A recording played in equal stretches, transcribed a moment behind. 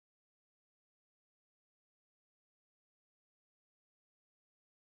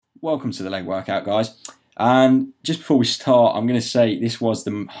Welcome to the leg workout, guys. And just before we start, I'm going to say this was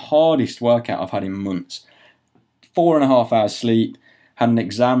the hardest workout I've had in months. 4.5 hours sleep, had an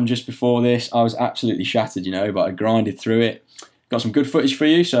exam just before this. I was absolutely shattered, but I grinded through it. Got some good footage for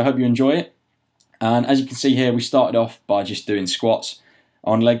you, so I hope you enjoy it. And as you can see here, we started off by just doing squats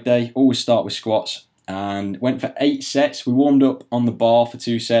on leg day. Always start with squats, and went for 8 sets. We warmed up on the bar for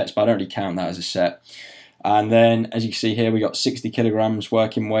 2 sets, but I don't really count that as a set. And then, as you can see here, we got 60 kilograms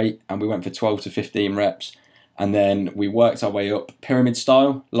working weight, and we went for 12 to 15 reps. And then we worked our way up pyramid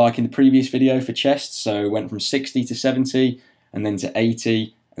style, like in the previous video for chest. So we went from 60 to 70, and then to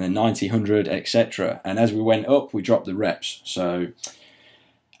 80, and then 90, 100, etc. And as we went up, we dropped the reps. So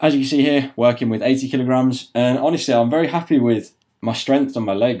as you can see here, working with 80 kilograms. And honestly, I'm very happy with my strength on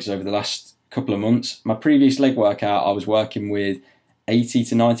my legs over the last couple of months. My previous leg workout, I was working with 80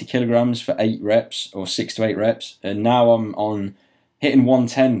 to 90 kilograms for 8 reps or 6 to 8 reps, and now I'm on hitting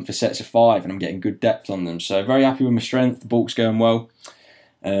 110 for sets of 5, and I'm getting good depth on them. So very happy with my strength. The bulk's going well.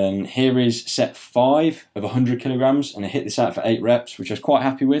 And here is set 5 of 100 kilograms, and I hit this out for 8 reps, which I was quite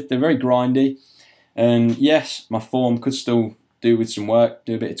happy with. They're very grindy, and yes, my form could still do with some work,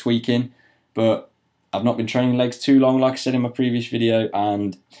 do a bit of tweaking, but I've not been training legs too long, like I said in my previous video,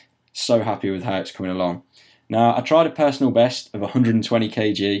 and so happy with how it's coming along. Now, I tried a personal best of 120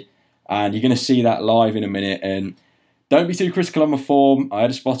 kg, and you're going to see that live in a minute. And don't be too critical on my form. I had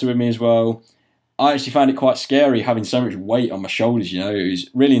a spotter with me as well. I actually found it quite scary having so much weight on my shoulders, It was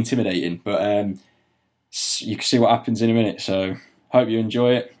really intimidating, but you can see what happens in a minute. So, hope you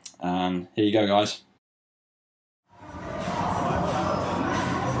enjoy it, and here you go, guys.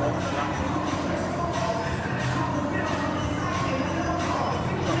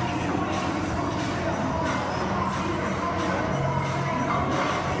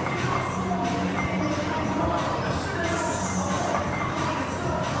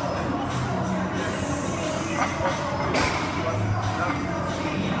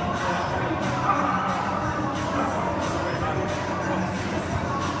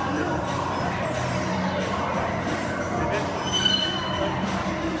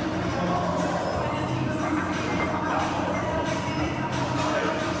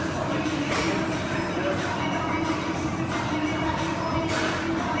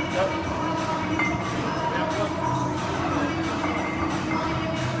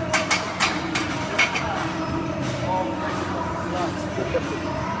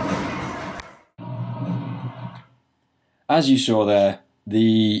 As you saw there,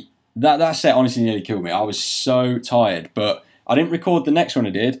 that set honestly nearly killed me. I was so tired, but I didn't record the next one I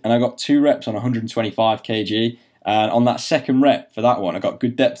did, and I got 2 reps on 125 kg, and on that second rep for that one, I got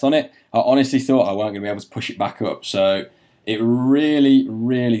good depth on it. I honestly thought I weren't going to be able to push it back up, so it really,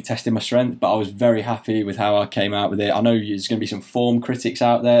 really tested my strength, but I was very happy with how I came out with it. I know there's going to be some form critics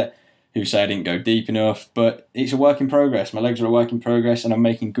out there who say I didn't go deep enough, but it's a work in progress. My legs are a work in progress, and I'm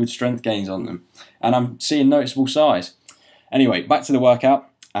making good strength gains on them, and I'm seeing noticeable size. Anyway, back to the workout,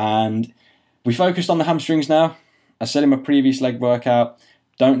 and we focused on the hamstrings now. I said in my previous leg workout,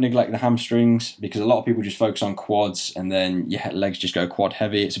 don't neglect the hamstrings, because a lot of people just focus on quads and then your legs just go quad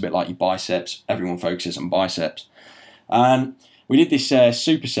heavy. It's a bit like your biceps. Everyone focuses on biceps. And we did this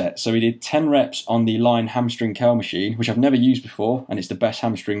superset, so we did 10 reps on the line hamstring curl machine, which I've never used before, and it's the best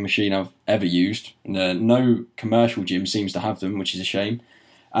hamstring machine I've ever used. No commercial gym seems to have them, which is a shame.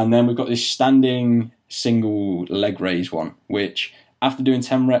 And then we've got this standing single leg raise one, which after doing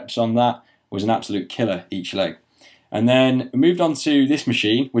 10 reps on that was an absolute killer each leg. And then we moved on to this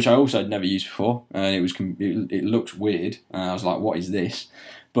machine, which I also had never used before, and it looked weird. I was like, what is this?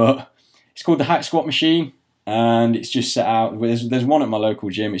 But it's called the hack squat machine, and it's just set out. There's one at my local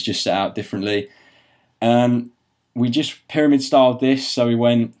gym. It's just set out differently. We just pyramid styled this, so we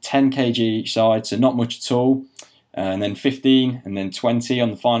went 10 kg each side, so not much at all. And then 15, and then 20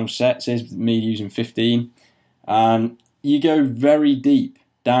 on the final set. So here's me using 15. And you go very deep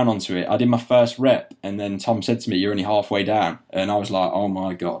down onto it. I did my first rep, and then Tom said to me, "You're only halfway down," and I was like, "Oh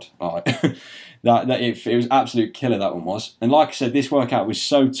my god!" It was absolute killer, that one was. And like I said, this workout was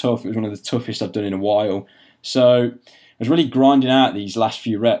so tough. It was one of the toughest I've done in a while. So I was really grinding out these last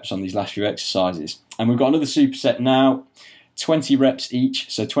few reps on these last few exercises. And we've got another superset now, 20 reps each.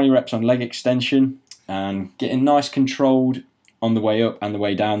 So 20 reps on leg extension, and getting nice controlled on the way up and the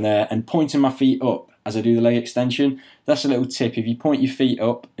way down there, and pointing my feet up as I do the leg extension. That's a little tip. If you point your feet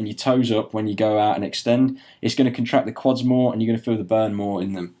up and your toes up when you go out and extend, it's going to contract the quads more, and you're going to feel the burn more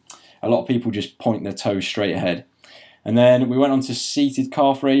in them. A lot of people just point their toes straight ahead. And then we went on to seated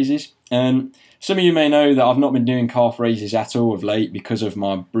calf raises, and some of you may know that I've not been doing calf raises at all of late because of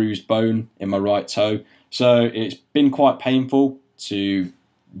my bruised bone in my right toe. So it's been quite painful to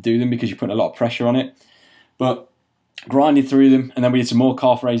do them because you're putting a lot of pressure on it. But grinded through them, and then we did some more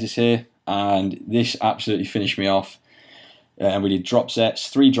calf raises here, and this absolutely finished me off. And we did drop sets,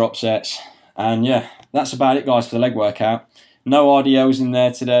 3 drop sets, and yeah, that's about it, guys, for the leg workout. No RDLs in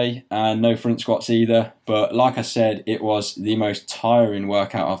there today, and no front squats either, but like I said, it was the most tiring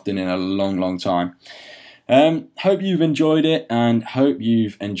workout I've done in a long time. Hope you've enjoyed it, and hope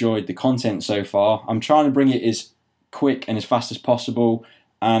you've enjoyed the content so far. I'm trying to bring it as quick and as fast as possible,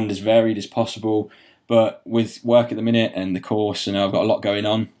 and as varied as possible, but with work at the minute and the course, and I've got a lot going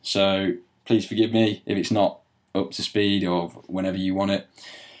on, so please forgive me if it's not up to speed or whenever you want it.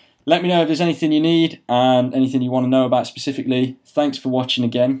 Let me know if there's anything you need and anything you want to know about specifically. Thanks for watching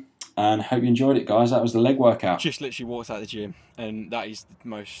again, and hope you enjoyed it, guys. That was the leg workout. Just literally walked out of the gym, and that is the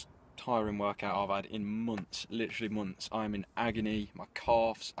most tiring workout I've had in months, literally months. I'm in agony. My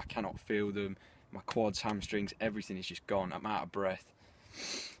calves, I cannot feel them. My quads, hamstrings, everything is just gone. I'm out of breath.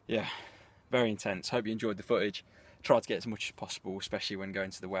 Yeah, very intense. Hope you enjoyed the footage. Tried to get as much as possible, especially when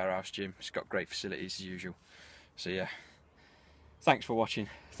going to the warehouse gym. It's got great facilities as usual. So yeah, thanks for watching.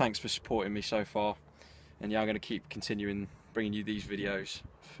 Thanks for supporting me so far. And yeah, I'm going to keep continuing bringing you these videos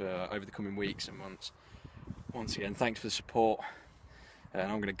for over the coming weeks and months. Once again, thanks for the support. And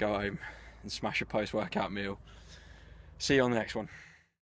I'm going to go home and smash a post-workout meal. See you on the next one.